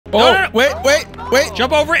No. Wait.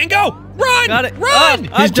 Jump over it and go. Run! Got it. Run!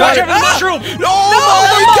 He's Watch done out for the mushroom!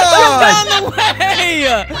 Oh my God! Down the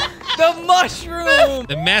way! The mushroom!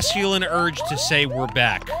 The masculine urge to say we're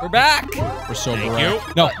back. We're back. We're so Thank correct.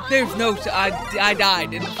 you. No. There's no. I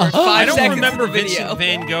died in the first 5 I don't seconds remember of the video. Vincent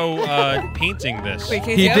Van Gogh painting this. Wait,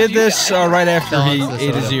 Casey, He how did you this die? right after No, he it's the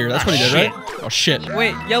ate his soda. ear. That's what he did, Shit. right? Oh shit.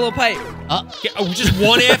 Wait, yellow pipe. Just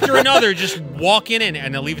one after another, just walking in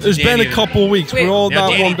and then leave it to It's Danny. been a couple weeks. Wait. We're all Now, not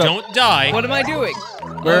Danny, warmed up. don't die. What am I doing?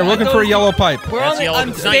 We're looking for a yellow pipe. We're That's on the, yellow. I'm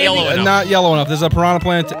It's not standing. yellow enough. Not yellow enough. There's a piranha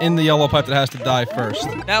plant in the yellow pipe that has to die first.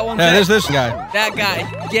 That one's Yeah, it. there's this guy. That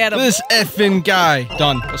guy. Get him. This effing guy.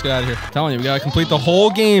 Done. Let's get out of here. I'm telling you, we gotta complete the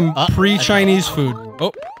whole game pre-Chinese food.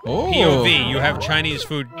 Oh. POV, you have Chinese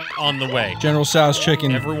food on the way. General Tso's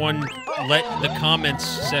chicken. Everyone let the comments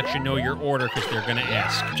section know your order because they're going to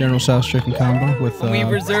ask. General Tso's chicken combo with We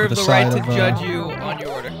reserve with a the right side to of, judge you on your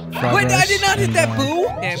order. fried Wait, I rice did not hit and, that boo!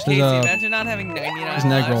 Damn, there's Casey, a- imagine not having 99 There's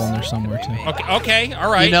an egg roll in lives. there somewhere too. Okay,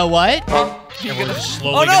 all right. You know what? You're We're gonna...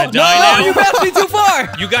 slowly Oh, going no! to die No! You now. passed me too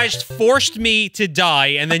far! You guys forced me to die,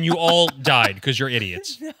 and then you all died because you're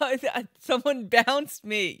idiots. Someone bounced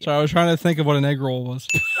me. Sorry, I was trying to think of what an egg roll was.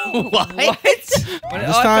 What? This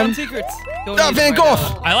I time- found secrets. Don't Ah, need Van them right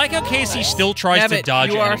Gogh! now. I like how Casey still tries Damn to it, dodge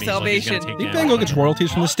you are enemies like he's gonna salvation. take Big down. Van Gogh gets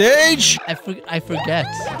royalties from the stage! I forget.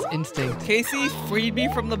 It's instinct. Casey freed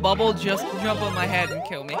me from the bubble just to jump on my head and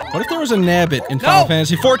kill me. What if there was a nabbit in Final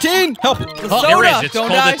Fantasy 14? Help! The There soda! is. It's Don't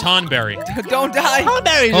called die! a Tonberry. Don't die!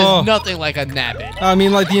 Strawberries Oh. is nothing like a nabbit. I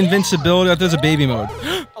mean, like the invincibility. There's a baby mode.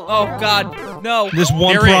 Oh God, no! This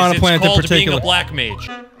one There piranha is. It's plant in called being particular. a black mage.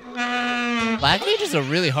 Black mages are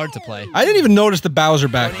really hard to play. I didn't even notice the Bowser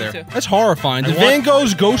back Don't need there. to. That's horrifying. Did I want- Van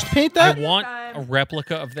Gogh's ghost paint I that? want a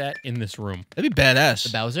replica of that in this room. That'd be badass. The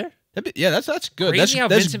Bowser? Yeah, that's good. Crazy how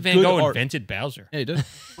that's Vincent Van good Gogh art. invented Bowser. Yeah, he did.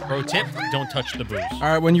 Pro tip, don't touch the booze. All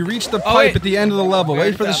right, when you reach the pipe wait. at the end of the level,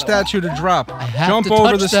 wait for the Where's that statue to drop. have Jump to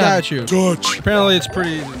over touch the them. statue. Touch. Apparently, it's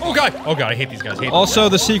pretty easy. Oh god, I hate these guys. I hate Also,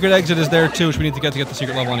 the secret exit is there too, which we need to get the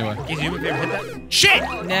secret level anyway. these guys. Easy, you ever hit that? Shit!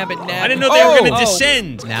 Nabbit. I didn't know they were gonna Oh.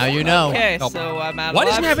 descend. Now you know. Okay, Help. so I'm out of Why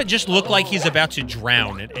does lives. Nabbit just look like he's about to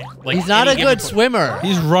drown? Like He's not a any given good point? swimmer.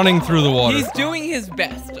 He's running through the water. He's doing his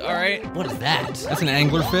best, alright? What is that? That's an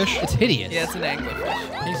anglerfish. It's hideous. Yeah, it's an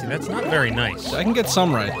anglerfish. Casey, that's not very nice. I can get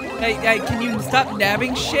some right. Hey, can you stop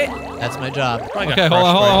nabbing shit? That's my job. Probably got Okay, hold on,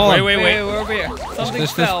 crushed hold on, by- hold on. Wait. We're over here. Something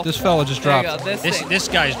fell. This fella just There you dropped. go, this thing. This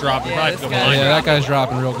guy's dropping. Yeah, Probably this go guy- behind Yeah, you. that guy's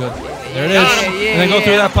dropping real good. There it is. Got him. And then go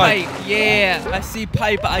through that pipe. Yeah, I see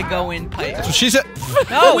pipe, I go in pipe. That's what she said.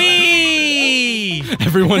 No! Whee!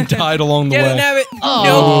 Everyone died along the Get way. it, nabbit!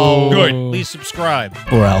 Oh. Good. Please subscribe.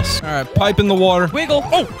 Or else. All right, pipe in the water. Wiggle!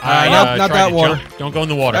 Oh, not tried that to water. jump. Don't go in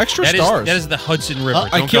the water. Extra That is- stars. that is the Hudson River.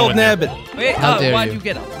 I Don't killed go in there. Nabbit. Wait, How dare why'd you. you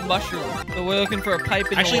get a mushroom? So we're looking for a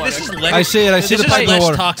pipe in Actually, the water. this is less. I see it. I see This the is pipe in the less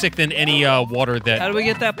water. toxic than any water How that do we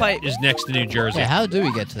get that pipe? is next to New Jersey. Yeah, how do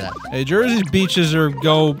we get to that? Hey, Jersey's beaches are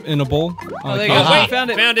go in a bowl. Oh, there you Oh, go. wait, You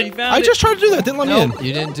found it. found it. You found I it. just tried to do that. Didn't let me in.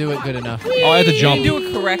 You didn't do it good enough. Oh, I had to You jump. didn't do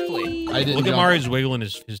it correctly. I didn't Look at jump. Mario's wiggling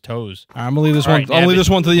his toes. I'm gonna leave this All one. right, I'm gonna leave Nabbit. this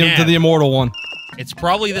one to the immortal one. It's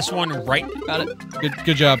probably this one right, Got it.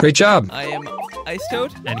 Good job. Great job. I am Ice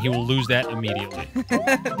Toad. and he will lose that immediately.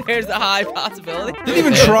 There's a high possibility. Didn't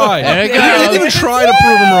even try. There it He didn't goes. even try to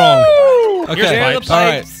prove him wrong. Here's Okay. There are the pipes.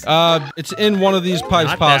 All right. pipes. It's in one of these pipes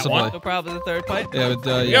Not that possibly. one. So probably the third pipe. Yeah,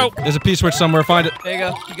 but, yeah. Yo. There's a P-switch somewhere. Find it. There you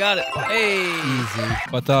go. You got it. Hey. Easy.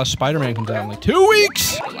 But Spider-Man comes out in like 2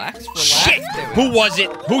 weeks. Relax. Shit! There we go. Who was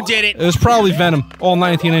it? Who did it? It was probably Venom. All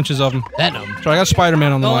 19 inches of him. Venom. So I got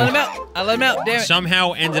Spider-Man on the Don't let him line. out. I let him out. Damn it.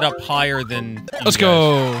 Somehow ended up higher than. you Let's guys.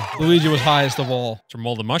 go. Luigi was highest of all. From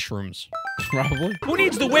all the mushrooms. Probably. Who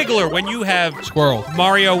needs the Wiggler when you have Squirrel.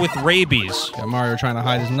 Mario with rabies? Got Mario trying to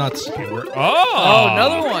hide his nuts. Oh,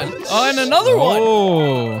 another one. Oh, and another one.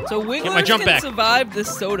 Oh. So my Wigglers jump can back. survive the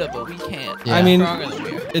soda, but we can't. Yeah. I mean, Stronger than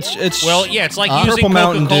we are. it's. Well, yeah, it's like Purple using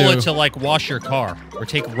Mountain Coca-Cola Dew. to like wash your car or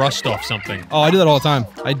take rust off something. Oh, I do that all the time.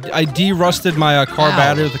 I de-rusted my car Ow.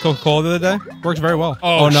 battery with the Coca-Cola the other day. Works very well.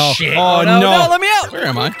 Oh, no. shit. Oh no, no. let me out. Where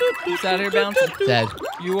am I? Who's out here bouncing? Dead.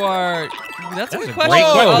 You are. That's a good a question. great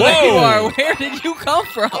Oh, question. there you Whoa. are. Where did you come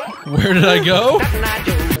from? Where did I go?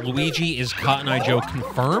 Luigi is Cotton Eye Joe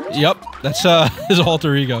confirmed? Yep, that's his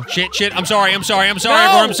alter ego. Shit, I'm sorry, everyone,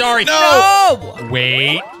 No. I'm sorry. No!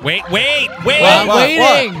 Wait. What?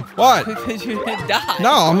 waiting. What? Because you didn't die.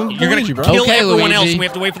 No, I'm You're gonna Luigi, bro. kill Okay, everyone Luigi. else, and we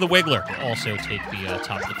have to wait for the Wiggler. Also take the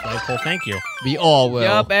top of the flagpole, thank you. We all will.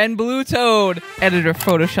 Yup, and Blue Toad. Editor,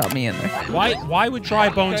 Photoshop me in there. Why would Dry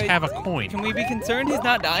Bones Okay. have a coin? Can we be concerned he's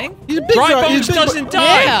not dying? He's a big Dry guy. Bones doesn't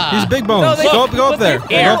die! Yeah. He's big bones. No, they- go up but there.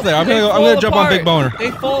 they Go up there. I'm fall gonna jump on apart. Big Boner.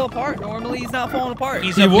 They fall fall apart. Normally, he's not falling apart.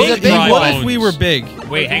 He's He a would. big dry What if bones. we were big?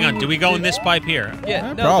 Wait, hang on. Do we go in this pipe here?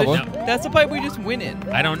 Yeah, no, probably. that's the pipe we just went in.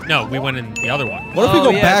 I don't know. We went in the other one. What if we Oh, go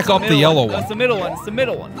yeah, back it's up the middle yellow That's one? the middle one. It's the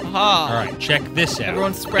middle one. Aha. All right, check this out.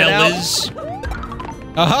 Everyone spread out. Fellas.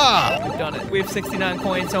 Aha! We've done it. We have 69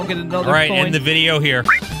 coins. Don't get another All right, coin. end the video here.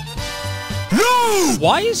 No!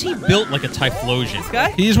 Why is he built like a Typhlosion? This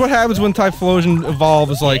guy? He's what happens when Typhlosion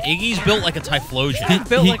evolves. Like, Iggy's built like a Typhlosion. He's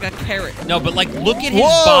built he- like a carrot. No, but like, look at his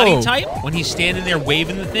Whoa! body type when he's standing there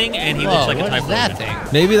waving the thing, and he looks like a what is Typhlosion. that thing?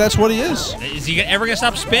 maybe that's what he is. Is he ever gonna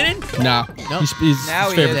stop spinning? Nah. Nope. He's Now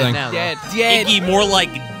his he favorite is thing. now. dead. Dead. Iggy more like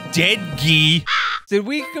Dead Gee. Did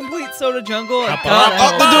we complete Soda Jungle? Up, God, up,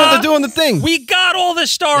 I up, hope- They're doing the thing. We got all the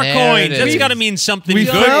star There coins. it That's is. got to mean something We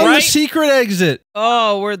good, found right? the secret exit.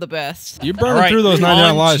 Oh, we're the best. You're All burning right, through those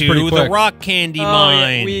 99 lives pretty on to quick. the rock candy Oh,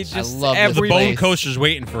 mine. yeah, we I just love this the every bone place. coaster's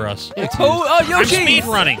waiting for us. Oh, I'm Yoshi! speed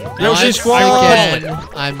running. Yoshi I'm Squad. again.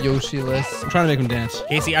 I'm Yoshi-less. I'm trying to make him dance.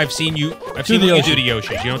 Casey, I've seen you. I've Do seen the what you Yoshi. do to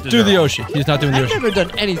Yoshi. You don't Do deserve the it. Yoshi. He's not doing the I've Yoshi. never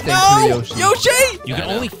done anything to No! Yoshi. Yoshi! You can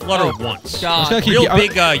only flutter once. God. Gotta keep- Real I'm-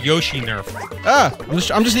 big Yoshi nerf. Ah,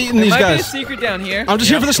 I'm just eating There these might be a guys. secret down here. I'm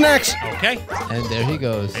just here for the snacks. Okay, And there he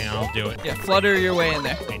goes. hang on, I'll do it. Yeah, flutter your way in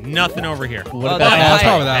there. Okay, nothing over here. What Oh, about that Yeah, that's pipe.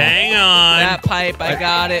 probably that one. Hang on. That pipe, I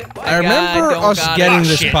got it. I remember don't us got getting it.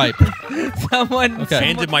 this shit. pipe. Someone, Okay.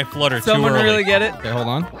 Ended my flutter too someone early. really get it? Okay, hold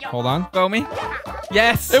on. Hold on. Throw me.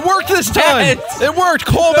 Yes. It worked this time. Yes. It worked.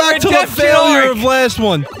 Call The back to the redemption failure arc. of last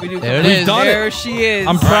one. We do There it complete- is. Done it. There she is.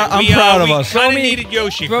 I'm All right, I'm we, proud of we us. kind of Throw me- needed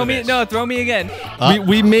Yoshi Throw for me. this. No, throw me again.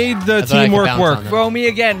 We made the I thought I could teamwork bounce work. on them. Throw me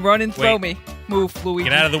again. Run and throw Wait. me. Move, Luigi.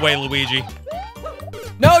 Get out of the way, Luigi.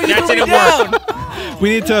 No, you That threw me didn't down. We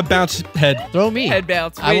need to bounce head. Throw me. Head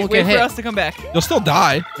bounce. I Wait, won't wait get for hit. us to come back. You'll still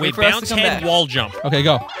die. Wait, for us to bounce come head, back. wall jump. Okay,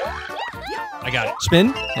 go. I got it. Spin.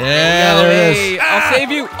 Yo, Yeah, there it hey, is. I'll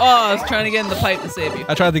save you. Oh, I was trying to get in the pipe to save you.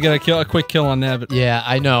 I tried to get a quick kill on that, but Yeah,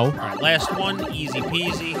 I know. All right, last one, easy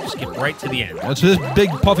peasy. Skip right to the end. that's this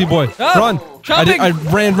big puffy boy. Ah, Run. chomping. I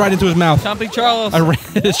ran right into his mouth. Chomping Charles. I ran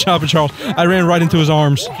it's Chomping Charles. I ran right into his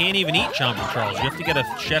arms. Can't even eat Chomping Charles. You have to get a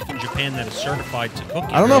chef in Japan that is certified to cook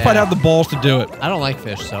it. I don't know if I'd Yeah. have the balls to do it. I don't like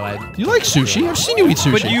fish, so I. You like sushi? I've seen you eat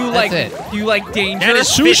sushi. But you That's like it. you like danger. That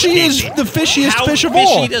is fish, Sushi is Casey. the fishiest How fish of fishy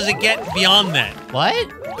all. does it get beyond that? What?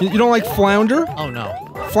 You don't like flounder? Oh no.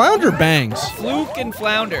 Flounder bangs. Fluke and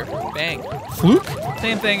flounder. Bang. Fluke?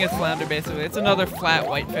 Same thing as flounder, basically. It's another flat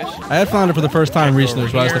white fish. I had flounder for the first time recently,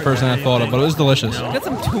 so that's the first thing I thought of, but it was delicious. No. Get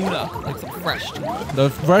some tuna, like some fresh tuna. The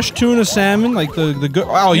fresh tuna salmon, like the good.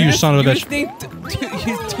 Oh, you son of a you bitch. just think tuna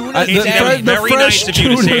The, Casey, that was salmon. very fresh nice of you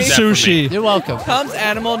to tuna save that for me. sushi. You're welcome. Tom's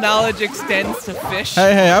animal knowledge extends to fish.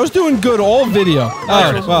 Hey, I was doing good all video.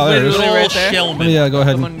 Oh, well, there it is. Literally Little right there. Shellman. Let me go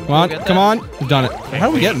ahead and Someone come on, go get come that. on. We've done it. How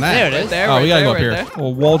are we getting that? There it is. There, Oh, right we gotta there, go up right here. there. A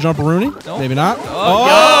little wall jump Rooney? Nope. Maybe not. Oh,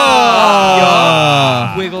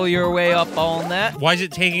 Oh! Wiggle your way up on that. Why is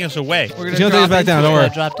it taking us away? We're He's gonna gonna take us drop back down. Don't Gotta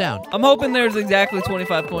worry. drop down. I'm hoping there's exactly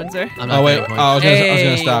 25 coins there. I'm not Oh wait. getting Oh, points. I was Hey,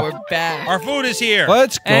 gonna stop. we're back. Our food is here.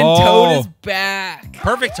 Let's go. And Toad is back.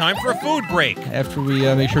 Perfect time for a food break. After we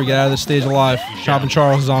make sure we get out of this stage alive, Chopping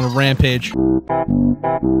Charles is on a rampage.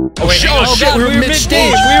 Oh, wait, hang on. Oh, God, we were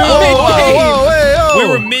mid-game. We were Whoa, mid-game. whoa, hey, oh. We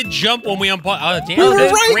were mid-jump when we unpaused. Oh, damn. We were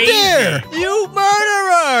that's right crazy. there. You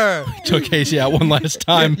murderer! Took Casey out one last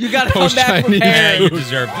time. You gotta come Post back Chinese Yeah, you food.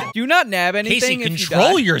 deserved it. Do you not nab anything Casey, if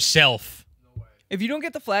control you die? yourself. If you don't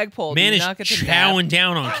get the flagpole, Man do is you not get to chowing nab?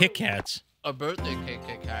 down on Kit Kats. A birthday cake,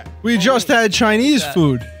 Kit Kat. We just had Chinese that?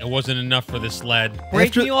 food. It wasn't enough for this lad. Break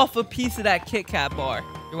After- me off a piece of that Kit Kat bar.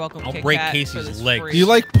 You're welcome, I'll Kit break Kat, Casey's for this legs. free. You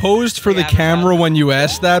like posed for the Yeah, camera when you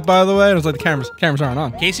asked that, by the way? And it was like the cameras aren't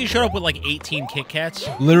on. Casey showed up with like 18 Kit Kats.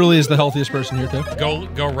 Literally is the healthiest person here too.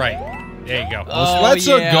 Go right. There you go. Oh, Let's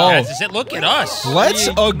yeah. go. That's just it. Look at us. Let's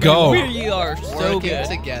We- go. We are so Working good.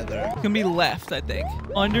 together. Can be left, I think.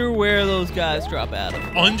 Under where those guys drop out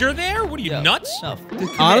of. Under there? What are you, Yeah. nuts? No, commit.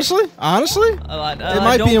 Honestly, it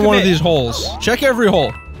might be in one of these holes. Check every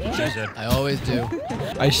hole. I always do.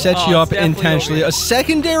 I set Oh, you it's up definitely intentionally. over A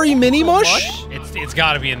secondary mini mush? It's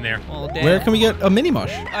got to be in there. Well, damn. Where can we get a mini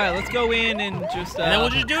mush? All right, let's go in and just. And then we'll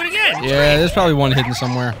just do it again. Yeah, there's probably one hidden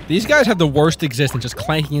somewhere. These guys have the worst existence, just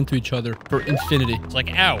clanking into each other for infinity. It's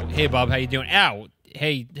like, ow. Hey, Bob, how you doing? Ow.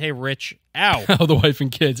 Hey, Rich. Ow. Oh, the wife and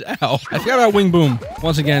kids. Ow. I forgot about Wing Boom.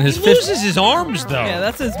 Once again, his He fifth. loses his arms, though. Yeah,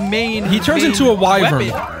 that's his main. He turns main into a wyvern.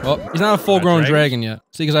 weapon. Well, he's not a full-grown Dragon? dragon yet.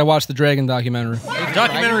 See, because I watched the dragon documentary. The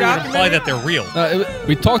documentary would imply that they're real.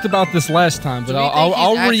 We talked about this last time, but Do we think I'll he's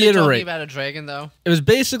actually talking reiterate. about a dragon, though? It was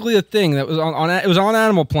basically a thing that was it was on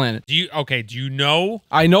Animal Planet. Do you know?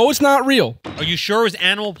 I know it's not real. Are you sure it was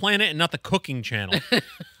Animal Planet and not the Cooking Channel?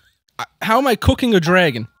 How am I cooking a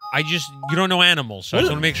dragon? You don't know animals, so I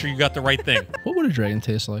just want to make sure you got the right thing. What would a dragon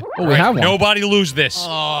taste like? Oh, we Right, have one. Nobody lose this.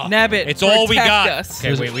 Nabbit, It's all we protect got. us.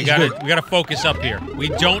 Okay, wait, we gotta focus up here. We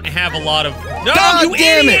don't have a lot of. No, God you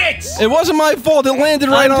damn idiots! it! It wasn't my fault. It landed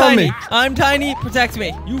right I'm on tiny. me. I'm tiny. Protect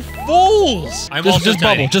me. You fools! I'm also Just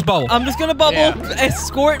bubble. tiny. Just bubble. I'm just gonna bubble. Yeah.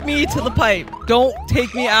 Escort me to the pipe. Don't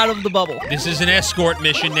take me out of the bubble. This is an escort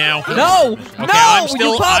mission now. No! Okay, No! I'm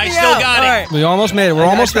still- You popped I me still out. got it. All right. We almost made it. We're I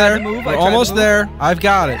almost tried there. to move. I We're tried to almost move. there. I've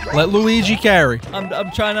got it. Let Luigi carry.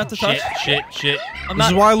 I'm trying not to touch. Shit. I'm This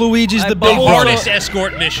not. is why Luigi's I the big bubbled brother. Hardest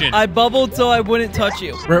escort mission. I bubbled so I wouldn't touch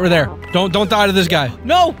you. Right there. Don't die to this guy.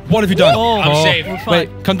 No! What have you done? Oh, I'm safe. We're fine.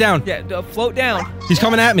 Wait, come down. Yeah, float down. He's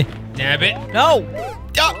coming at me. Nab it. No!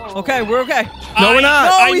 Okay, we're okay. No, we're not.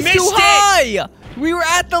 No, I he's missed too it. high! We were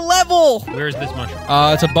at the level! Where's this mushroom?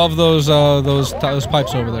 It's above those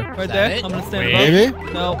pipes over there. Right that there. it? I'm gonna stand Wait. above.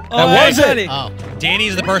 Maybe. No. That was it. Oh.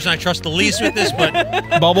 Danny's the person I trust the least with this,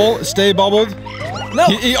 but Bubble. Stay bubbled. No!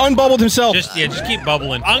 He unbubbled himself. just keep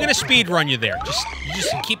bubbling. I'm gonna speed run you there. You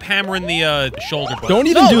just keep hammering the shoulder button. Don't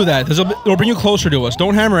even No. do that. It'll bring you closer to us.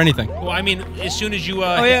 Don't hammer anything. Well, I mean, as soon as you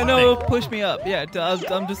Oh hit yeah, the no, thing. it'll push me up. Yeah,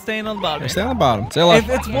 I'm just staying on the bottom. Stay on the bottom. Stay left.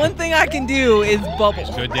 If it's one thing I can do is bubble.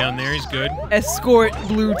 Good down there. He's good. Escort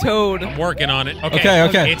Blue Toad. I'm working on it.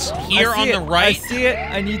 Okay. It's here I see on the it. right. I see it.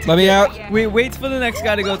 I need to. Let me out. Wait for the next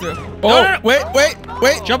guy to go through. Oh, no.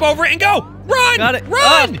 wait. Jump over it and go. Run! Got it.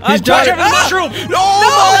 Run! Ah, He's Watch done out it. for the mushroom!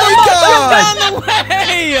 Oh, my God! Down the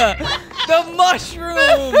way! The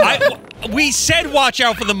mushroom! We said watch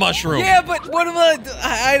out for the mushroom. Yeah, but what am I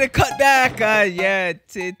had to cut back. Yeah,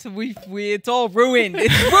 it's all ruined.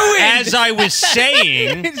 It's ruined. As I was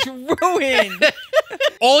saying, It's ruined.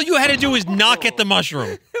 all you had to do was not get the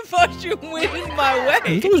mushroom. The mushroom went in my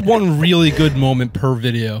way. There was one really good moment per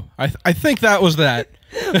video. I think that was that.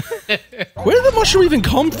 Where did the mushroom even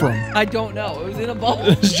come from? I don't know. It was in a bubble.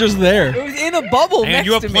 It's just there. It was in a bubble And next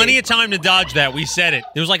you have to plenty me. of time to dodge that. We said it.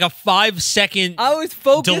 There was like a 5-second. I was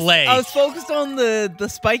focused. delay. I was focused on the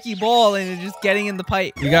spiky ball and it just getting in the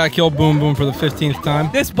pipe. You gotta kill Boom Boom for the 15th time.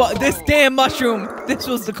 This damn mushroom. This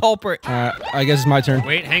was the culprit. I guess it's my turn.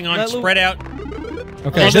 Wait, hang on. That little- Spread out.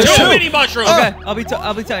 Okay, There's there's too two. many mushrooms. Okay, I'll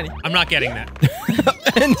be tiny. I'm not getting that.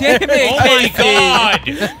 Damn it! Oh my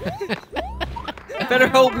Casey. god! Better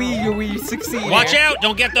hope we succeed. Watch here. out!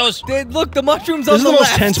 Don't get those. Look, the mushroom's This on is the the most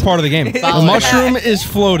left. tense part of the game. The Follow mushroom is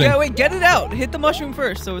floating. Yeah, wait, get it out. Hit the mushroom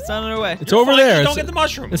first, so it's not on our way. It's over Fine, there. just don't It's, get the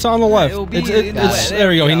mushroom. it's on the left. It'll be It's- in the way. there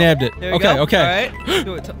we go. He nabbed it. There we Okay, go. okay. All right.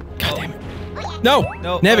 Do it. God damn it. No.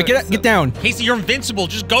 No, Nabbit, alright, get down. Casey, you're invincible.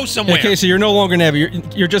 Just go Yeah, somewhere. Casey, you're no longer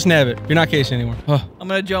Nabbit. You're just Nabbit. You're not Casey anymore. Oh. I'm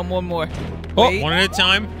gonna jump one more. Oh. Wait. One at a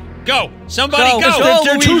time. Go. Somebody Go. go.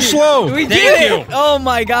 They're too Luigi. slow. We Thank did you. it. Oh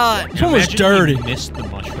my god. This one was Imagine dirty. We missed the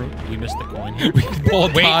mushroom. We missed the coin. We can pull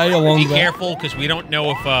a Wait, tie along be the careful because we don't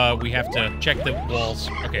know if we have to check the walls.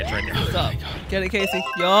 Okay, it's right there. What's up? Get it, Casey.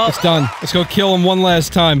 Yup. It's done. Let's go kill him one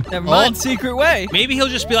last time. Never mind. Secret way. Maybe he'll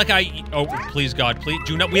just be like, oh, please, God, please.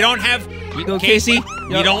 Do not. We don't have. Go, Casey, Casey.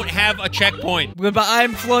 we Yep. don't have a checkpoint. But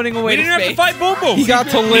I'm floating away We didn't to have to space. fight Boom Boom. He got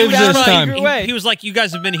to live was this like- time. Secret way. He was like, you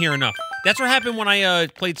guys have been here enough. That's what happened when I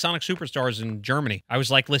played Sonic Superstars in Germany. I was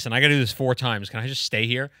like, listen, I got to do this 4 times. Can I just stay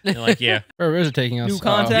here? And they're like, yeah. Where is it taking us? New We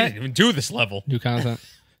content. didn't even do this level. New content.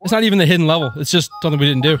 It's not even the hidden level. It's just something we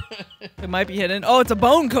didn't do. It might be hidden. Oh, it's a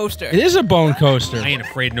bone coaster. It is a bone coaster. I ain't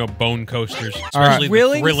afraid of no bone coasters, All right. especially the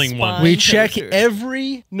Thrilling thrilling ones. spine. We check coaster.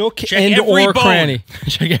 every nook Check and every or bone. cranny.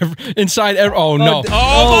 Check every inside every. Oh no!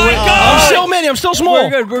 Oh my wait. God! I'm still mini. I'm still small.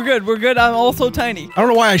 We're good. I'm also tiny. I don't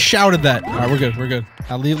know why I shouted that. All right, we're good. We're good.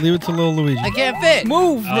 I'll leave it to little Luigi. I can't fit.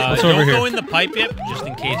 Move. What's don't over here? go in the pipe yet, just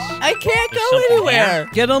in case. I can't There's go something anywhere.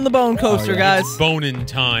 Get on the bone coaster, yeah. guys. Boning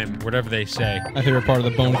time, whatever they say. My favorite part of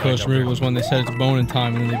the bone coaster movie was when they said it's boning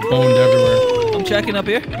time and then they boned everywhere. I'm checking up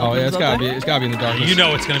here. Oh yeah, it's Up gotta be. there. It's gotta be in the darkness. You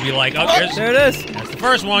know it's gonna be like, oh, There it is. that's the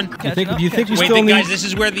first one. Do you think? Do you think we Wait, still need? guys, this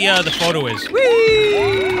is where the photo is.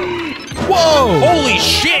 Whoa! Holy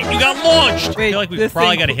shit, you got launched! I Wait, feel like we this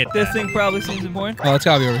probably thing- gotta hit This that. thing probably seems important. Oh, it's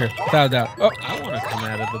gotta be over here. Without a doubt. Oh, I want to come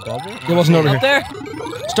out of the bubble. it wasn't over Up here.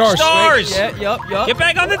 there. Stars. Stars! Yeah, yup. Get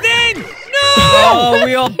back on the thing! No! Oh,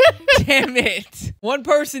 we all. Damn it. One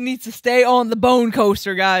person needs to stay on the bone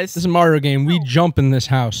coaster, guys. This is a Mario game. We jump in this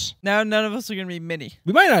house. Now none of us are gonna be mini.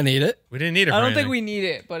 We might not need it. We didn't need it. I for don't think anything. we need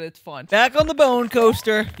it, but it's fun. Back on the bone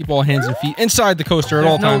coaster. Keep all hands and feet inside the coaster at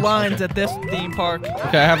all There's no times. lines at this theme park.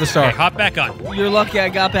 Okay, I have the star. Okay, hop back on. You're lucky I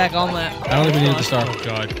got back on that. I don't think we need the star. Oh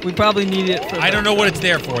god. We probably need it for. I don't know what it's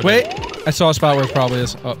there for. Wait, I saw a spot where it probably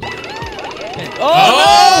is. Oh,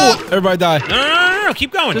 Oh! everybody die. No,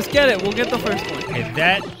 keep going. Just get it. We'll get the first one. Okay,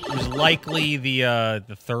 that It was likely the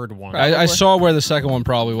third one. I saw where the second one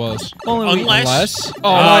probably was. Only Unless.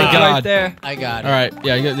 Oh my right god. there. I got it. All right.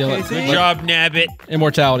 Yeah. Okay, see? Good job, Nabbit.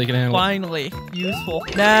 Immortality can handle it. Finally useful.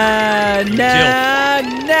 Now.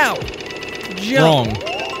 Jump. Wrong.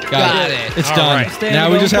 Got it. It's All done. right. Stand Now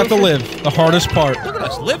we roller just have to coaster. live. The hardest part. Look at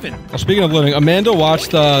us living. Well, speaking of living, Amanda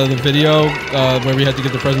watched the video where we had to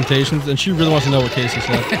get the presentations, and she really wants to know what Casey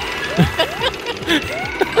said.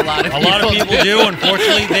 A lot of people do.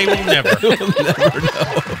 Unfortunately, they will never.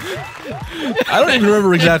 I don't even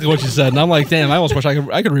remember exactly what she said, and I'm like, damn, I almost wish I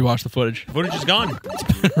could rewatch the footage. Footage is gone.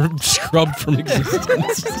 Scrubbed from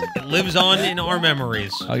existence. It lives on in our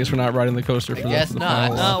memories. I guess we're not riding the coaster for guess the not.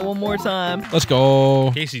 final. One more time. Let's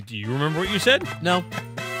go. Casey, do you remember what you said? No.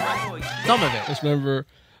 Some of it. Just remember,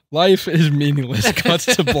 life is meaningless. Cuts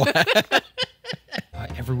to black.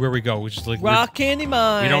 Everywhere we go, we just like Rock candy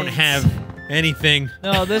mine. we don't have anything.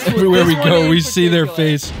 No, this Everywhere we this one go, in we see their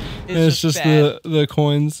particular face. And it's just bad. the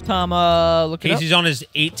coins. Tom, look it up. Casey's on his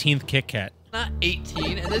 18th Kit Kat. Not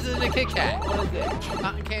 18, and this isn't a Kit Kat.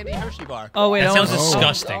 Cotton candy Hershey bar. Oh wait, That I sounds wanna-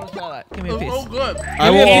 disgusting. I wanna try that. Give me a piece. Oh, good. I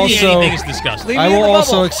will Anything also is disgusting. Leave I me in will the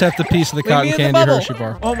also bubble. accept a piece of the Leave cotton me in the candy bubble. Hershey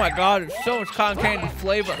bar. Oh my god, there's so much cotton candy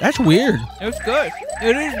flavor. That's weird. It's good.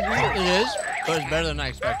 It is weird. It is, but it's better than I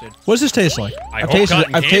expected. What does this taste like? I I've hope tasted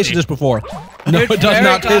cotton I've tasted candy. this before. No, It's it does very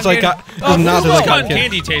not taste like cotton does candy. not Oh, taste What like does cotton cotton candy.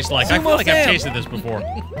 candy taste like? I Sumo feel like I've Sam. tasted this before.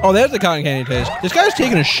 Oh, there's the cotton candy taste. This guy's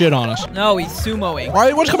taking a shit on us. No, he's sumoing. All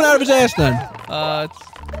right, what's coming out of his ass then?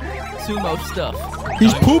 It's sumo stuff.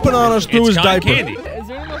 He's pooping on us through It's his cotton diaper. candy. Is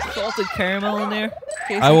there no salted caramel in there?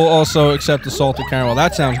 Casey? I will also accept the salted caramel.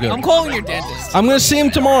 That sounds good. I'm calling your dentist. I'm gonna see him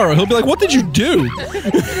tomorrow. He'll be like, "What did you do?"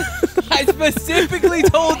 I specifically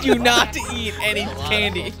told you not to eat any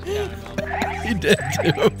candy. He did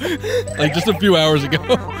too. Like just a few hours ago.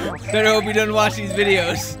 Better hope he doesn't watch these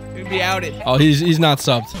videos. He'd be outed. Oh, he's not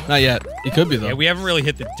subbed. Not yet. He could be though. Yeah, we haven't really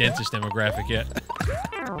hit the dentist demographic yet.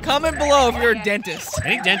 Comment below if you're a dentist.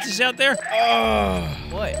 Any dentists out there?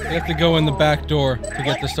 What? You have to go in the back door to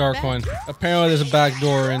get the star coin. Apparently, there's a back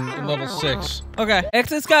door in level 6. Okay,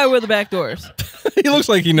 exit guy where the back doors. He looks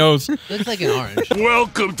like he knows. Looks like an orange.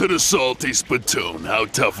 Welcome to the Salty Spittoon. How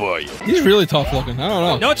tough are you? He's really tough looking. I don't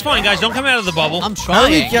know. No, it's fine, guys. Don't come out of the bubble. I'm How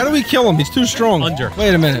trying. do we kill him? He's too strong. Under.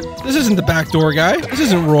 Wait a minute. This isn't the back door guy. This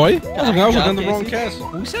isn't Roy. I was looking at the wrong Casey. castle.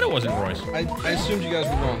 Who said it wasn't Royce? I assumed you guys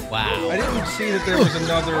were wrong. Wow. I didn't see that there was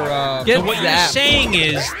another. Get So what you're that. saying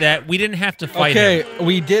is that we didn't have to fight him. Okay,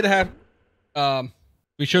 we did have.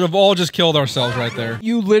 We should have all just killed ourselves right there.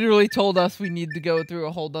 You literally told us we need to go through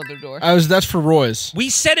a whole other door. That's for Roy's. We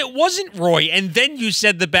said it wasn't Roy, and then you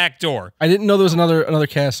said the back door. I didn't know there was another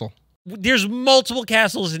castle. There's multiple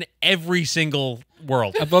castles in every single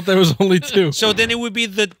world. I thought there was only 2. So then it would be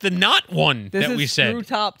the not one This that is we said. Screw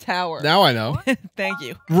Top Tower. Now I know. Thank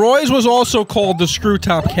you. Roy's was also called the Screw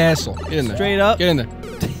Top Castle. Get in there. Straight up. Get in there.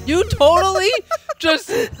 You totally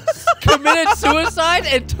just committed suicide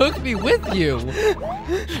and took me with you.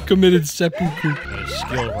 Committed seppuku. That is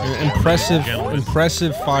skill right there, Impressive, gentlemen.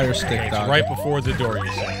 impressive fire stick, Okay, it's dog. right before the door,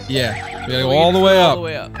 you said. Yeah, we gotta go all the way All up. the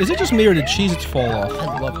way up. Is it just me or did Cheez-Its fall off?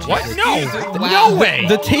 I love What? cheese. No. Wow. No way.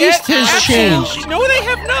 The taste has Absolutely. changed. No, they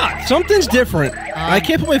have not. Something's different. I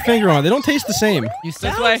can't put my finger on it. They don't taste the same. You This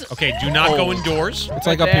sound way. Okay, do not go indoors. It's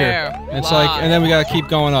like Right up here. there. It's like, and then we gotta keep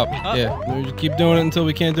going up. Up. Yeah, we just keep doing it until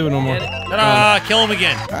we can't do it no more. Get it. Ta-da! Kill him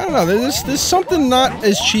again. I don't know. There's something not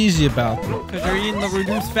as cheesy about them. Because they're eating the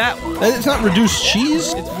reduced fat one. It's not reduced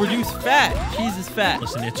cheese. It's reduced fat. Cheese is fat.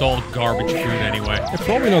 Listen, it's all garbage food anyway.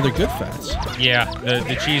 For all we know, they're good fats. Yeah,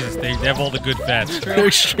 the cheeses, they have all the good fats. They're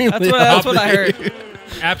extremely That's what I healthy. heard.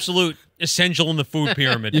 Absolute essential in the food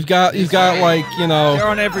pyramid. You've got like They're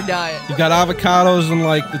on every diet. you've got avocados in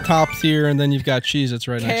like the top tier, and then you've got Cheez-Its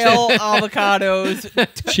right next to Kale, avocados,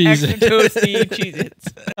 Cheez-Its. extra toasty Cheez-Its.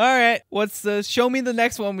 All right, what's the? Show me the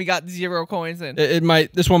next one. We got 0 coins in.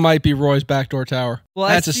 This one might be Roy's backdoor tower. Well,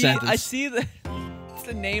 That's I a see, sentence. I see the. It's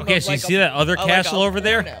the name. Okay, of so like you see that other like castle a over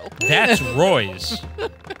there? porno. That's Roy's.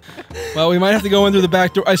 Well, we might have to go in through the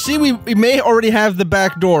back door. I see we may already have the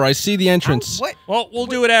back door. I see the entrance. What? Well, we'll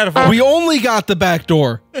do it out of order. We only got the back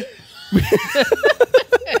door.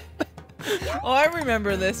 Oh, I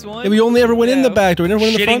remember this one. Yeah, we only ever went in the No. back door. We never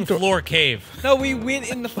went in the Shitting front door. floor cave. No, we went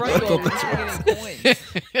in the front door. We didn't get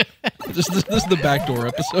any coins. This is the back door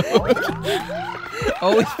episode.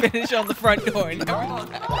 Always finish on the front door. And never go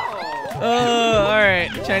back. Oh, all right.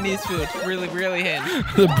 Chinese food. Really, really hit.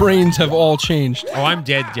 The brains have all changed. Oh, I'm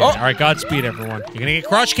dead. Oh. All right, Godspeed, everyone. You're gonna get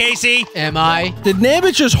crushed, Casey. Am I? Did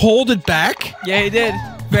Nabbit just hold it back? Yeah, he did.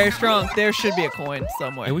 Very strong. There should be a coin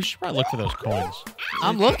somewhere. Yeah, we should probably look for those coins.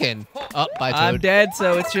 I'm looking. Oh, bye, I'm Toad. dead,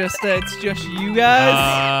 so it's just you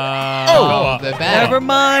guys. They're back. Never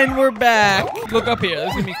mind, we're back. Look up here.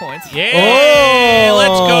 There's gonna be coins. Yeah,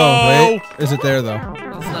 let's go. Wait, is it there though?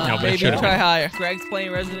 It's not. No, but it Maybe should've try been. higher. Greg's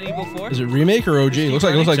playing Resident Evil 4. Is it remake or OG? Looks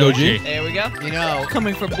like It's OG. OG. There we go. You know,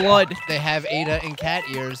 Coming for blood. they have Ada and cat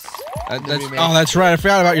ears. Oh, that's right. I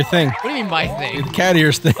forgot about your thing. What do you mean my thing? The cat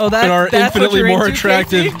ears thing. Oh, and are that's what infinitely you're more into,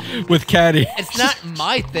 attractive with cat ears. It's not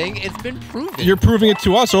my thing. It's been proven. You're proving it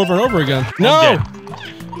to us over and over again. No!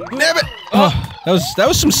 Nabbit! Oh, that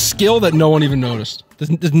was some skill that no one even noticed. The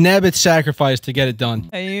Nabbit sacrifice to get it done.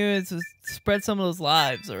 Hey, you spread some of those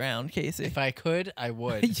lives around, Casey. If I could, I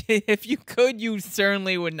would. If you could, you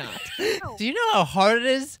certainly would not. Do you know how hard it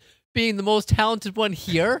is being the most talented one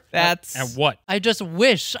here? That's At what? I just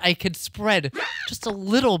wish I could spread just a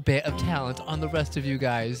little bit of talent on the rest of you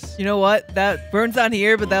guys. You know what? That Vern's not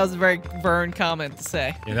here, but that was a very Vern comment to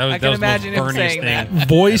say. Yeah, that was, I that can was the most imagine him Berniest saying that. thing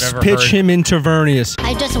Voice I've ever pitch heard. him into Vernius.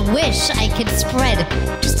 I just wish I could spread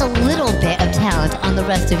just a little bit of talent on the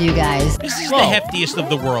rest of you guys. This is Whoa. the heftiest of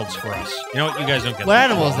the worlds for us. You know what? You guys don't get What that.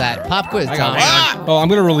 animal is that? Pop quiz, I Tom. got one. Oh, I'm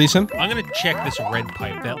gonna release him. I'm gonna check this red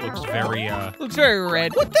pipe. That looks very Looks very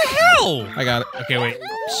red. What the hell? I got it. Okay, wait.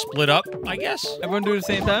 Split up, I guess. Everyone do it at the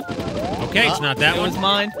same time? Okay, it's not that It was one.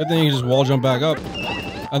 mine. Good thing you just wall jump back up.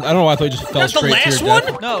 I don't know why I thought you just fell That's the straight last to your one?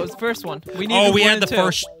 death. No, it was the first one. We needed Oh, we one had and the two.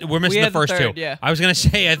 first. We're missing We the had the first third, two. yeah. I was gonna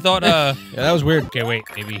say. I thought. Yeah, that was weird. Okay, wait.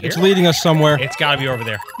 Maybe here. It's leading us somewhere. It's gotta be over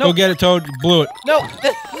there. Go get it, Toad. You blew it. No,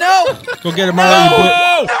 no. Go get it, Marlo. You blew it.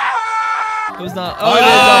 Oh! It was not. Oh, it is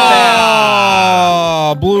up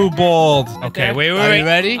Oh, blue balled. Okay, there. wait. Are you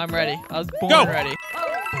ready? there. I'm ready. I was born Go. ready.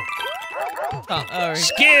 Oh, all right.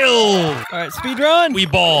 Skill. All right, speed run. We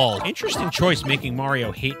ball. Interesting choice, making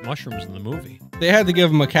Mario hate mushrooms in the movie. They had to give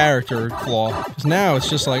him a character flaw. Because now it's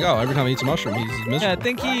just like, oh, every time he eats a mushroom, he's Yeah, I miserable.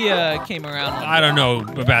 think he came around on I don't know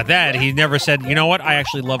about that. He never said, you know what? I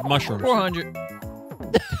actually love mushrooms. 400.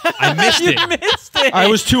 I missed it. You missed it. I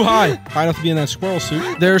was too high. High enough to be in that squirrel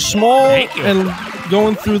suit. They're small Thank you. and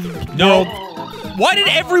going through the No. world. Why did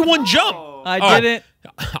everyone jump? I Oh, didn't.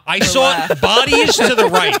 I saw laugh. bodies to the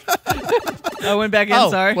right. I went back in. Oh,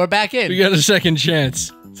 Sorry. we're back in. We got a second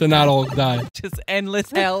chance to not all die. Just endless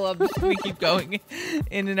hell. We keep going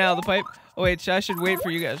in and out of the pipe. Oh wait, I should wait for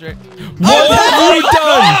you guys, right? What have you done?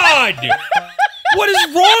 God! What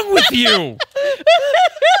is wrong with you?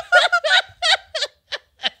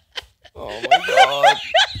 Oh my god.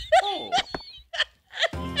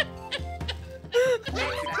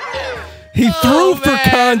 He threw for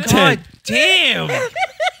content. God damn!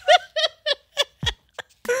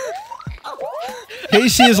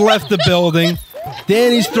 Casey has left the building.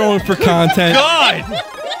 Danny's throwing for content. God!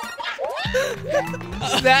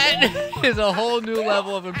 That is a whole new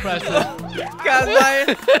level of impressive. God,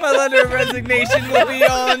 my letter of resignation will be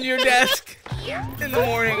on your desk in the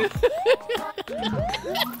morning.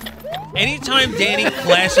 Anytime Danny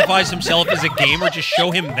classifies himself as a gamer, just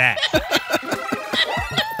show him that.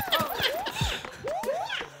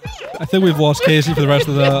 I think we've lost Casey for the rest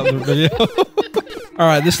of the video. All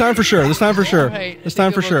right, this time for sure. This time for sure. Right, This I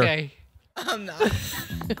time think for I'm sure. okay. I'm not.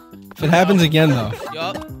 If it happens again, though.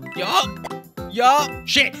 Yup.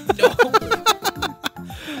 Shit!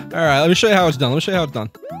 All right, let me show you how it's done. Let me show you how it's done.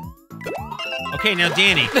 Okay, now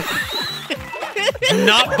Danny. Do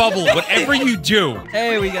not bubble, whatever you do.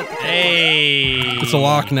 Hey, we got the. Hey. It's a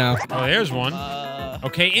lock now. Oh, there's one.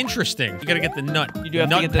 Okay, interesting. You gotta get the nut. You do have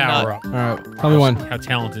to nut get the power nut. up. All right, tell me when. How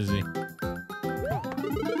talented is he?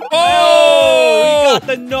 Oh! He got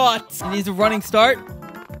the nuts. He needs a running start.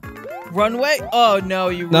 Runway. Oh no,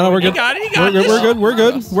 you. No, we're He good. got it. He got We're this. good. We're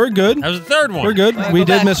good. We're good. That was the third one. We're good. All right, We go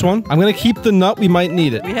did back. miss one. I'm gonna keep the nut. We might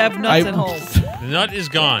need it. We have nuts I- at home. The nut is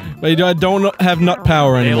gone. But I don't have nut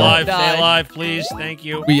power Stay anymore. alive. Die. Stay alive, please. Thank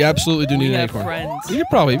you. We absolutely do We need an have acorn. friends. We could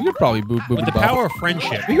probably boop With the power of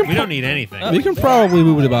friendship, we don't need anything. We can probably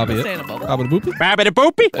boop it bobby it. Stay in a bubble. Bobbity boopy. Babbity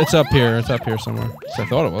boopy. It's up here. It's up here somewhere. So I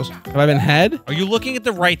thought it was. Have I been head? Are you looking at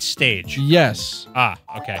the right stage? Yes. Ah,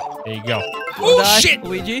 okay. There you go. Wanna Oh die, shit!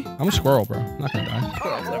 Luigi. I'm a squirrel, bro. I'm not gonna die.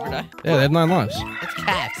 Squirrels never die. Yeah, they have 9 lives. It's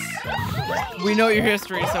cats. We know your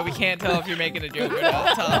history, so we can't tell if you're making a joke or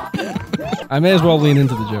not. Tom. I may as well lean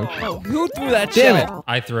into the joke. Oh, who threw that Damn shell? it.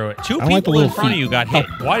 I threw it. Two I like the people in little front of feet. you got hit.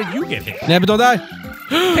 Why did you get hit? Nabbit, don't die.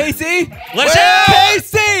 Casey. Let's go!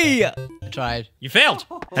 Casey. Tried. You failed.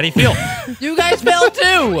 How do you feel? You guys failed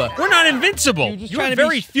too. We're not invincible. You're just You trying have to be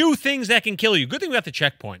very few things that can kill you. Good thing we got the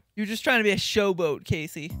checkpoint. You're just trying to be a showboat,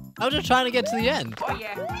 Casey. I was just trying to get to the end.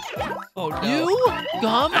 Oh, no. You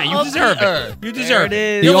come Ah, you of deserve the it. earth. You deserve There it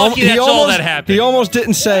it. is. You're He al- lucky he that's all almost- that happened. He almost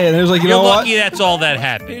didn't say it. He was like, you You're know what? lucky that's all that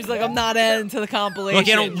happened. He's like, I'm not adding to the compilation. Look,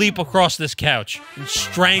 I don't leap across this couch and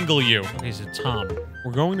strangle you. Okay, so Tom,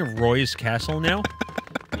 we're going to Roy's castle now.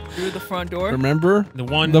 Through the front door. Remember? The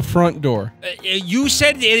one. The front door. You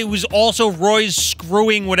said it was also Roy's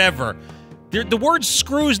screwing whatever. The word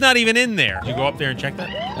screw's not even in there. Did you go up there and check that?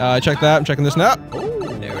 I checked that. I'm checking this now.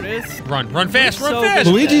 There it is. Run fast, run So fast.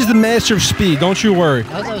 good. Luigi's the master of speed. Don't you worry.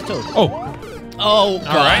 That's what I was told. Oh, Oh, God.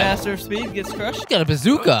 right. Master of speed gets crushed. He's got a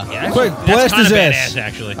bazooka. Yeah, quick, that's blast kinda his ass. badass,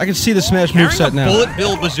 actually. I can see the Smash Carrying moveset a now. bullet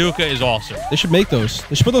bill bazooka is awesome. They should make those.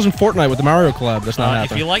 They should put those in Fortnite with the Mario collab. That's not If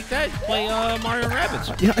happening. you like that, play Mario and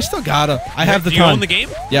Rabbids. Yeah, I still gotta. I have the Do you time. own the game?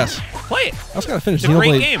 Yes. Play it. I just gotta finish It's a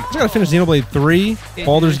great Xenoblade. game. I just gotta finish Xenoblade 3, Okay,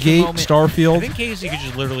 Baldur's here's your Gate, moment. I Starfield, think Casey could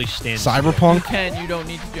just literally stand still. Cyberpunk. You don't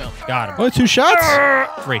need to jump. Got him. Only 2 shots?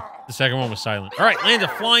 3. The second one was silent. All right, land of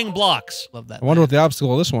flying blocks. Love that. I wonder what the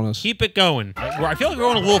obstacle of this one is. Keep it going. I feel like we're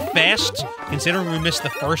going a little fast, considering we missed the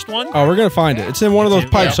first one. Oh, we're gonna find it. It's in one of those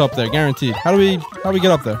Yep. pipes up there, guaranteed. How do we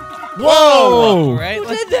get up there? Whoa! Whoa! Right? Who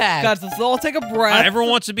did that? Guys, let's all take a breath. Everyone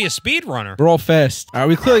wants to be a speed runner. We're all fast. All right,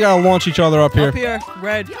 we clearly gotta launch each other up here. Up here.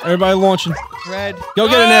 Red. Everybody launching. Red. Go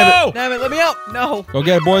get it, Nabbit. Oh! Damn it, let me out. No. Go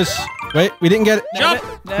get it, boys. Wait, we didn't get it. Jump!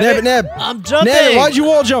 Nabbit, Nab. I'm jumping. Nabbit, why'd you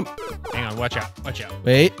all jump? Hang on, watch out, watch out.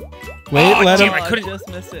 Wait, Oh, let damn him. it. I couldn't- just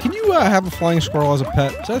missed it. Can you have a flying squirrel as a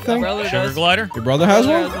pet? Is that a My thing? brother Sugar does. glider? Your brother has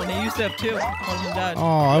Brother one? He used to have 2. One of them died. Oh,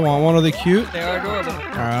 I want one. Are they cute? They are adorable. All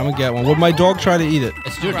right, I'm gonna get one. Would my dog try to eat it?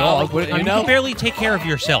 It's your dog. Wouldn't you You know? can barely take care of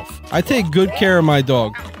yourself. I take good care of my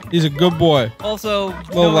dog. He's a good boy. Also,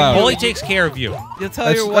 Little loud. Paulie takes care of you. You'll tell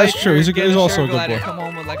That's- your wife. that's true. you're He's getting also a sugar good glider, boy. Come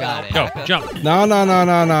home with like Got a it. Go, alpaca. jump. No.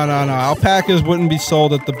 Alpacas wouldn't be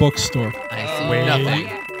sold at the bookstore. I see Wait. nothing.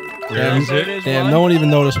 Where is it? There's Damn, one. no one even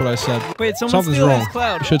noticed what I said. Wait, someone's Something's stealing wrong. his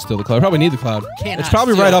cloud. We should steal the cloud. Probably need the cloud. Cannot It's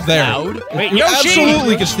probably steal right a up there. cloud. Wait, You Yoshi!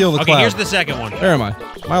 absolutely can steal the Okay, cloud. here's the second one. Where am I?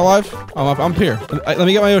 Am I alive? I'm here. Let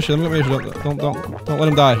me get my Yoshi. Don't let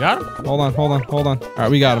him die. You got him? Hold on. All right,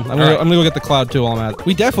 we got him. I'm right. gonna go get the cloud too while I'm at it.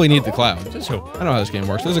 We definitely need the cloud. Says who? I know how this game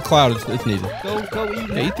works. There's a cloud. It's needed. Go eat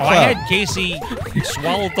Yeah, it. eat the Oh, I cloud. had Casey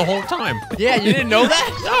swallowed the whole time. Yeah, you didn't know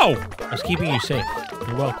that? No! I was keeping you safe.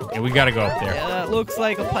 You're welcome. Yeah, we gotta go up there. Yeah, that looks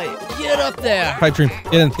like a pipe. Get up there. Pipe dream.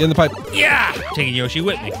 Get in the pipe. Yeah! Taking Yoshi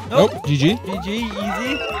with me. Nope. GG. GG,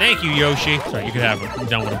 easy. Thank you, Yoshi. Sorry, you can have him. I'm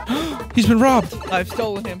done with him. He's been robbed. I've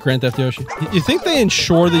stolen him. Grand Theft Yoshi. You think they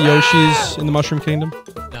insure the Yoshis in the Mushroom Kingdom?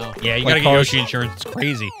 No. Yeah, you Like gotta get cars. Yoshi insurance. It's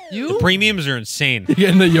crazy. You? The premiums are insane. You get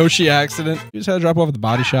in the Yoshi accident. You just had to drop off at the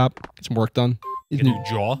body shop. Get some work done. Get a new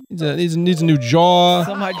jaw. Needs a new jaw.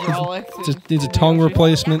 Some hydraulics. Just needs a tongue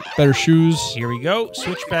replacement. Better shoes. Here we go.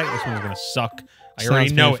 Switch back. This one's gonna suck. I already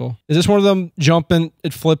Sounds know painful. Is this one of them jumping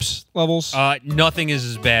it flips levels? it. Nothing is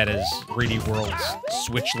as bad as 3D World's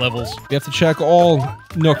Switch levels, You have to check all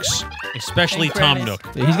nooks. especially And Tom crannies. Nook.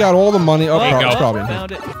 Yeah, he's got all the money. Oh, There you go. it's probably in here.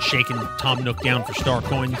 Found it. Shaking Tom Nook down for star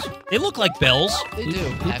coins. They look like bells. They do.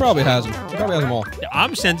 He probably has them. He probably has them all.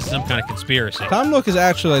 I'm sensing some kind of conspiracy. Tom Nook is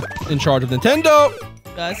actually in charge of Nintendo.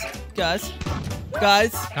 Guys.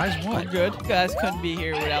 Guys, We're what? good. Guys couldn't be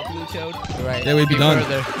here without Blue Toad. You're right. Yeah, we'd be done.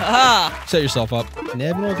 Further. Aha! Set yourself up.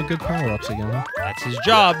 Nabbing all the good power-ups again, huh? That's his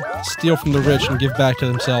job. Steal from the rich and give back to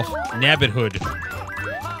himself. Nabbit Hood.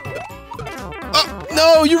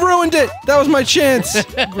 No, you ruined it. That was my chance.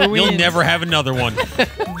 Ruined. You'll never have another one.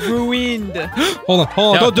 Ruined. Hold on.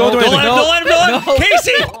 No, Don't do anything. let him, don't let him, don't let him.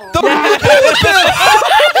 Casey!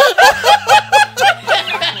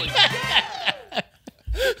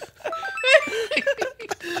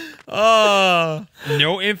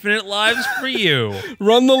 No infinite lives for you.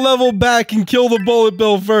 Run the level back and kill the bullet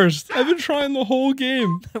bill first. I've been trying the whole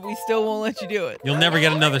game. We still won't let you do it. You'll never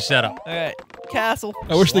get another setup. All right. Castle.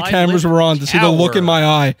 I wish the Slide cameras lift were on to see the look in tower. my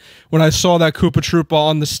eye when I saw that Koopa Troopa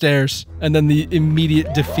on the stairs and then the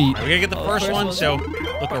immediate defeat. We gotta get the first first one, one. so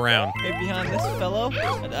look around. Right behind this fellow.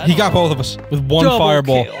 He got both of us with one Double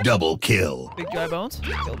fireball. kill. Double kill. Big dry bones.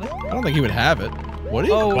 Killed it. I don't think he would have it. Would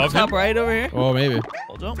he? Oh, Above top him? right over here. Oh, maybe.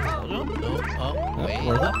 Hold jump. Hold jump. Oh, wait.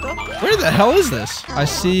 Where, Left up. where the hell is this? I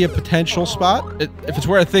see a potential spot. If it's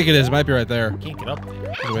where I think it is, it might be right there. Can't get up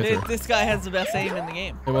there. It's way through. This guy has the best aim in the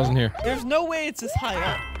game. It wasn't here. There's no way it's this high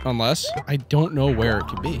up. Unless I don't know where it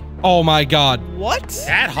could be. Oh my god. What?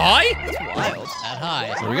 That high? That's wild. That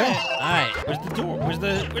high. There we go. All right. Where's the door? Where's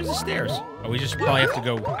the stairs? Oh, we just probably have to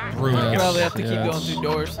go through. Yeah. and Probably get, have to keep Yes. going through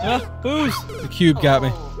doors. Booze. The cube got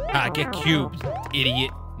me. get cubed,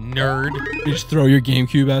 idiot. Nerd. You just throw your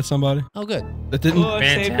GameCube at somebody. Oh, good. That didn't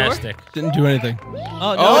Fantastic. didn't do anything.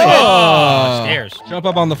 Oh, no. Oh, Stairs. Jump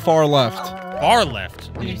up on the far left. Far left.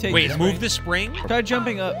 You take Wait, the move spring. the spring? Try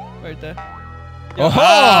jumping up right there. Oh,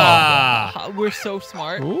 Ah. We're so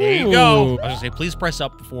smart. There you go. I was gonna say, please press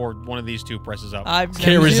up before one of these two presses up. I've Can't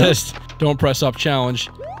never seen- resist. Don't press up. Challenge.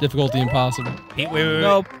 Difficulty impossible. Wait, wait.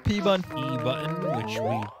 No, P button. E button, which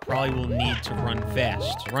we probably will need to run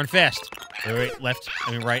fast. Run fast. Wait, left.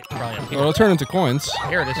 I mean, right. Probably up Oh, here. it'll turn into coins.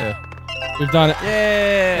 Here it is. Yeah. We've done it.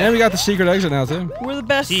 Yeah. And we got the secret exit now, too. We're the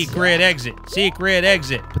best. Secret exit. Secret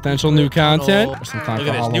exit. Potential new content. Some time Look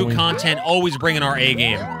for at this. New Halloween. content. Always bringing our A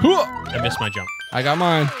game. Hooah! I missed my jump. I got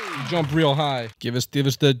mine. You jump real high. Give us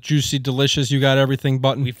the juicy, delicious, you got everything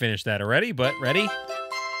button. We finished that already, but ready?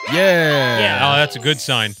 Yeah. Yeah. Oh, that's a good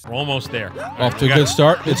sign. We're almost there. Off to a good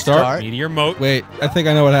start. Good start. Meteor moat. Wait, I think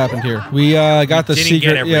I know what happened here. We got the didn't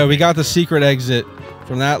secret. get Yeah, we everything. got the secret exit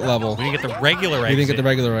from that level. We didn't get the regular exit. We didn't get the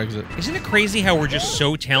regular exit. Isn't it crazy how we're just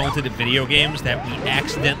so talented at video games that we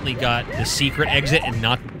accidentally got the secret exit and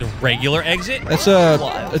not the regular exit? That's a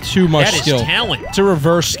too much That is skill. talent. It's a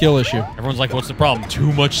reverse skill issue. Everyone's like, what's the problem?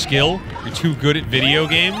 Too much skill? You're too good at video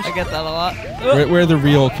games? I get that a lot. We're the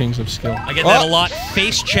real kings of skill. I get that a lot.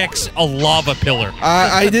 Face checks a lava pillar.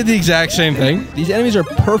 I did the exact same thing. These enemies are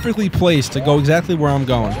perfectly placed to go exactly where I'm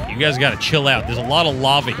going. You guys gotta chill out. There's a lot of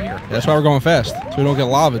lava here. That's why we're going fast, so we don't get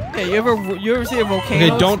lavaed. Hey, you ever see a volcano?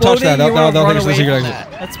 Okay, don't touch that. exploding? You wanna That'll run take us to the away secret from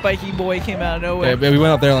exit. That spiky boy came out of nowhere. Yeah, we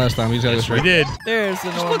went up there last time. We just gotta go Yes, we straight. did. There's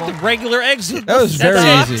the Just look normal. the regular exit. That was very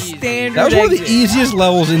That's easy. Standard That was one of the exit. easiest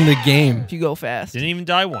levels in the game. If you go fast. Didn't even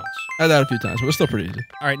die once. I died a few times, but it was still pretty easy.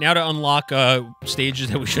 All right, now to unlock stages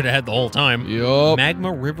that we should have had the whole time. Yup.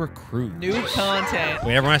 Magma River Cruise. New content.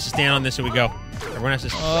 Wait, everyone has to stand on this so we go. Everyone has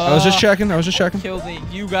to. I was just checking. Killed me.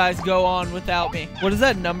 You guys go on without me. What is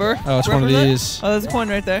that number? Oh, it's one of represent? these. Oh, there's a coin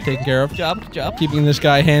right there. Taken care of. Good job. Good job. Keeping this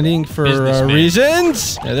guy handy for Businessman.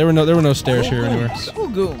 reasons. Yeah, there were no stairs here anywhere. Cool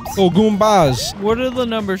gooms. Oh, Goombas. What do the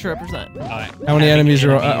numbers represent? How many enemies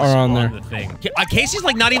are on there? The thing. Casey's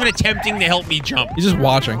like not even attempting to help me jump. He's just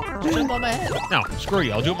watching. Jump on my head. No, screw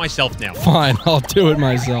you. I'll do it myself now. Fine, I'll do it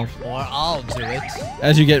myself. Or I'll do it.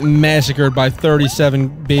 As you get massacred by 37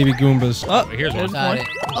 baby Goombas. Oh, Here's one. Got it.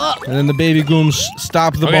 Oh, And then the baby Gooms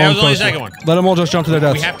stop the Okay, that bone was only the coaster. second one. Let them all just jump to their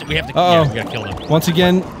deaths. We have to. Uh-oh. Yeah, we gotta kill them. Once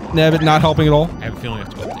again, Nabbit not helping at all. I have a feeling I have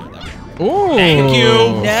to go up there. Ooh. Thank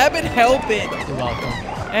you. Nabbit, help it. you're welcome.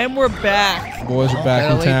 And we're back. Boys are back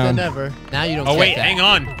Better in late than town. never. Now you don't Oh get wait, that. hang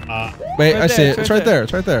on. Wait, Right I see there, it. It's right there.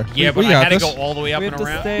 It's right there. Yeah, we but I got had to this. go all the way up We and have to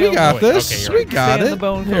around. stay We on- got Oh, wait, this. okay, We you're right. got Stay on it. the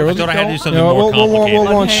bone Here, coaster. we'll I thought I had to do you something know, more we'll complicated.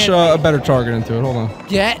 launch a better target into it. Hold on.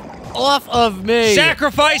 Get off of me.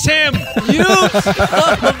 Sacrifice him You scum of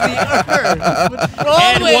the earth. What's wrong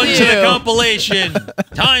and with one you? to the compilation.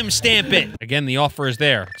 Timestamp it. Again, the offer is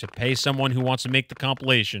there to pay someone who wants to make the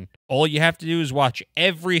compilation. All you have to do is watch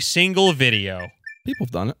every single video. People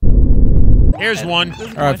have done it. Here's one. All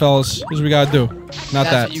right, fellas. Here's what we gotta do. Not That's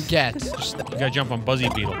that. what you get. You gotta jump on Buzzy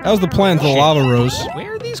Beetle. That was the plan to the Shit. lava rose.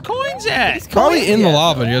 Where are these coins at? Probably in the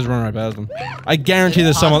lava. You guys run right past them. I guarantee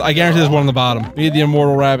there's someone. I guarantee there's one on the bottom. We need the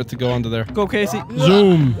immortal rabbit to go under there. Go, Casey.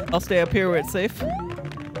 Zoom. I'll stay up here where it's safe.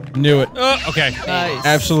 Knew it. Okay. Nice.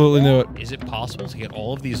 Absolutely knew it. Is it possible to get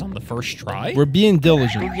all of these on the first try? We're being Good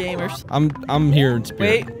diligent. gamers. I'm here in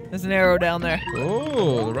spirit. Wait, there's an arrow down there.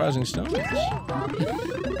 Oh, the rising stones.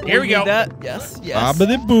 Here we Need go. That? Yes, yes.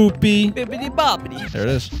 Bobbity boopy. Bibbidi bobbidi. There it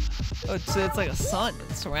is. Oh, it's like a sun.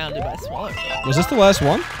 It's surrounded by smaller. Was this the last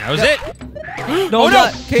one? That was it. No, Oh, no.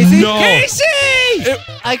 not Casey. No. Casey!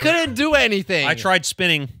 I couldn't do anything. I tried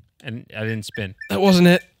spinning, and I didn't spin. That wasn't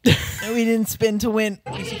it. We didn't spin to win.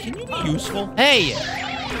 Casey, can you be useful? Hey,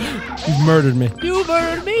 You murdered me. you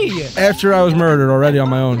murdered me. After I was murdered already on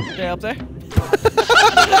my own. Stay up there.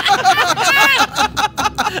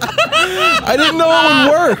 I didn't know it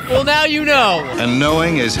would work. Well, now you know. And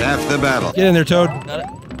knowing is half the battle. Get in there, Toad. Got it.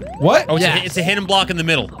 What? Oh, Yes. it's a hidden block in the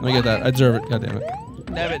middle. Let me get that. I deserve it. God damn it.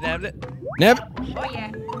 Nab it, nabbed it. Nab it. Oh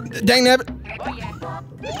yeah. Dang Nab it. Oh yeah.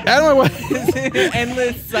 Out of my way.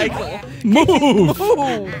 Endless cycle. Move.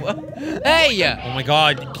 Ooh. Hey, Oh my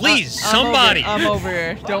God! Please, I'm somebody. I'm over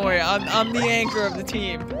here. Don't worry. I'm the anchor of the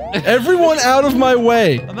team. Everyone out of my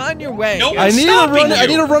way. I'm on your way. No I one's need a stopping run. you. I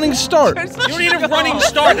need a running start. You don't need a running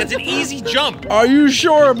start. That's an easy jump. Are you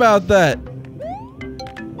sure about that?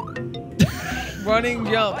 Running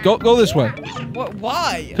jump. Go this way. What?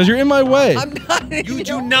 Why? Because you're in my way. I'm not. You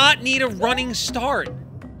do not need a running start.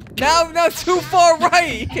 Now, too far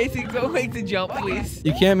right. Casey, go make the jump, please.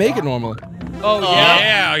 You can't make it normally. Oh, Oh, yeah?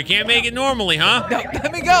 yeah, you can't make it normally, huh? No,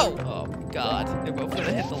 let me go. Oh, God. They're both going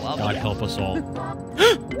to hit the lava. God help us all.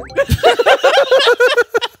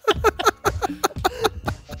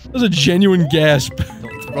 That was a genuine gasp.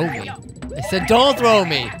 Don't throw me. I said don't throw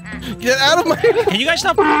me. Get out of my... Can you guys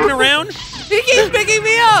stop moving around? He keeps picking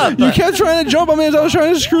me up. You kept trying to jump on me as I was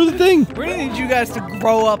trying to screw the thing. We need you guys to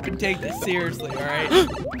grow up and take this seriously, all right?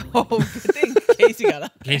 Oh, good thing Casey got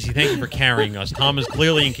up. Casey, thank you for carrying us. Tom is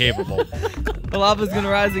clearly incapable. The lava's gonna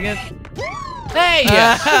rise again. Hey!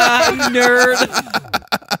 Nerd.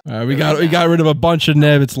 All right, we got rid of a bunch of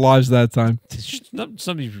Nabbit's lives that time. It's not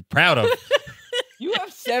something to be proud of. You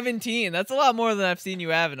have 17. That's a lot more than I've seen you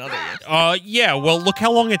have in other years. Yeah, well, look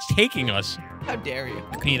how long it's taking us. How dare you?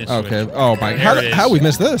 Penis Okay. switch. Oh my. There it is. How we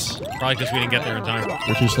missed this? Probably because we didn't get there in time.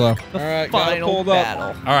 We're too slow. All right, got it Final pulled up. battle.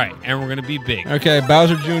 All right, and we're gonna be big. Okay,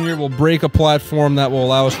 Bowser Jr. will break a platform that will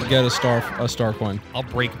allow us to get a star coin. I'll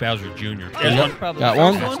break Bowser Jr. There's one. Probably Got the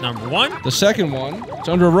one? first That's number one. The second one, it's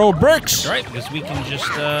under a row of bricks. All right, because we can just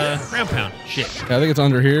ground pound. Shit. Yeah, I think it's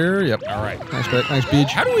under here. Yep. All right. Nice bit. Nice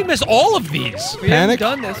beach. How do we miss all of these? We Panic?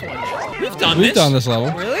 haven't done this one yet. We've done We've this. done this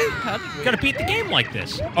level. Really? How did we? Gotta beat the game like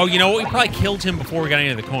this. Oh, you know what? We probably killed him before we got any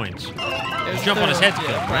of the coins. Just jump on his head to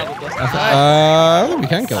kill him, right? Probably. I think we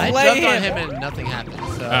can kill I him. Slay jumped on him. him and nothing happened.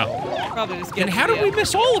 So. Oh. Probably just get Then how to did the we end.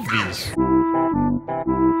 miss all of these?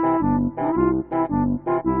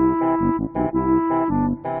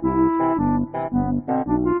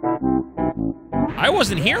 I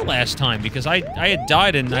wasn't here last time because I had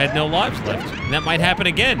died and I had no lives left. And that might happen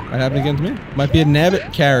again. Might happen again to me. Might be a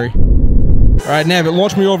Nabbit carry. All right, Nabbit,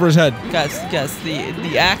 launch me over his head. Guys,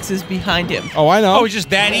 the axe is behind him. Oh, I know. Oh, it's just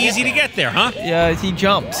that easy to get there, huh? Yeah, he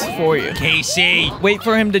jumps for you. Casey. Wait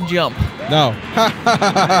for him to jump. No.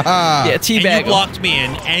 Yeah, And teabag you him. blocked me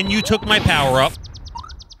in, and you took my power up.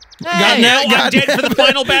 Got Now Nabbit. I'm dead for the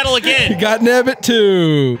final battle again. Got Nabbit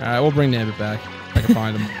too. All right, we'll bring Nabbit back. If I can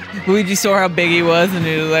find him. Luigi saw how big he was, and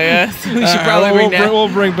he was like, we should All right, probably bring that. we'll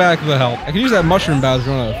bring back the help. I can use that mushroom Bowser if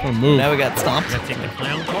you want to move. Now we got stomped. Gotta take the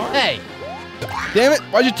clown car. Hey! Damn it!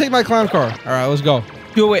 Why'd you take my clown car? All right, let's go.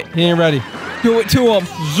 Do it. He ain't ready. Do it to him.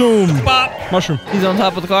 Zoom. Bop. Mushroom. He's on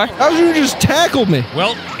top of the car. Bowser just tackled me.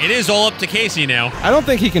 Well, it is all up to Casey now. I don't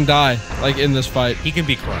think he can die, like, in this fight. He can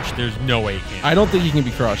be crushed. There's no way he can. I don't think he can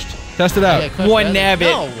be crushed. Test it out. Yeah, One crush Nabbit.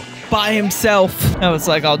 No. By himself. I was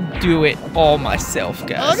like, I'll do it all myself,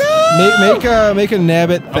 guys. Make a Nabbit Okay,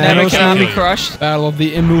 Nabbit Thanos cannot be kill you. crushed. battle of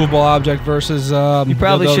the immovable object versus You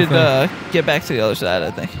probably the other should thing. get back to the other side,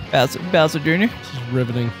 I think. Bowser Jr. This is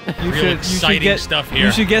riveting. Real exciting get, stuff here.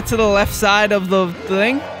 You should get to the left side of the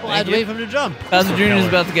thing. Well, I had to wait for him to jump. Bowser Jr. is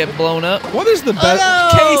about to get blown up. What is the best?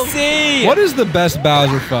 no! Casey! What is the best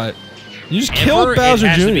Bowser fight? You just killed Ever, Bowser it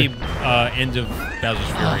has Jr. to be end of Bowser's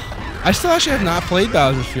Fury. I still actually have not played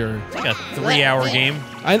Bowser's Fury. It's like a 3-hour game.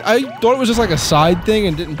 I thought it was just like a side thing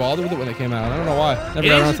and didn't bother with it when it came out. I don't know why. Never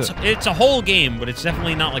got around to it. It's a whole game, but it's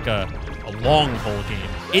definitely not like a long whole game.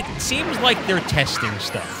 It seems like they're testing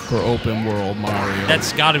stuff. For open world Mario.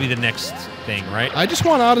 That's got to be the next thing, right? I just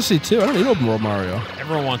want Odyssey 2. I don't need open world Mario.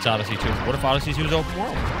 Everyone wants Odyssey 2. What if Odyssey 2 is open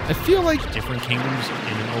world? I feel like Different kingdoms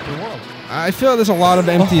in an open world. there's a lot of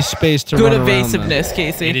empty space to Good run around then. evasiveness,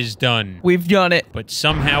 Casey. It is done. We've done it. But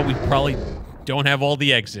somehow we probably don't have all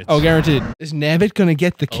the exits. Oh, guaranteed. Is Nabbit gonna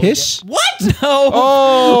get the kiss? What? No.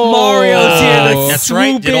 Oh, Mario's here to That's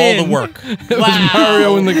right. swoop Did all in. the work. It was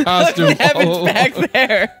Mario in the costume. Nabbit's back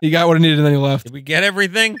there. He got what he needed and then he left. Did we get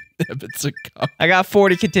everything? Nabbit's a cop. I got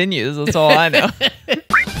 40 continues. That's all I know.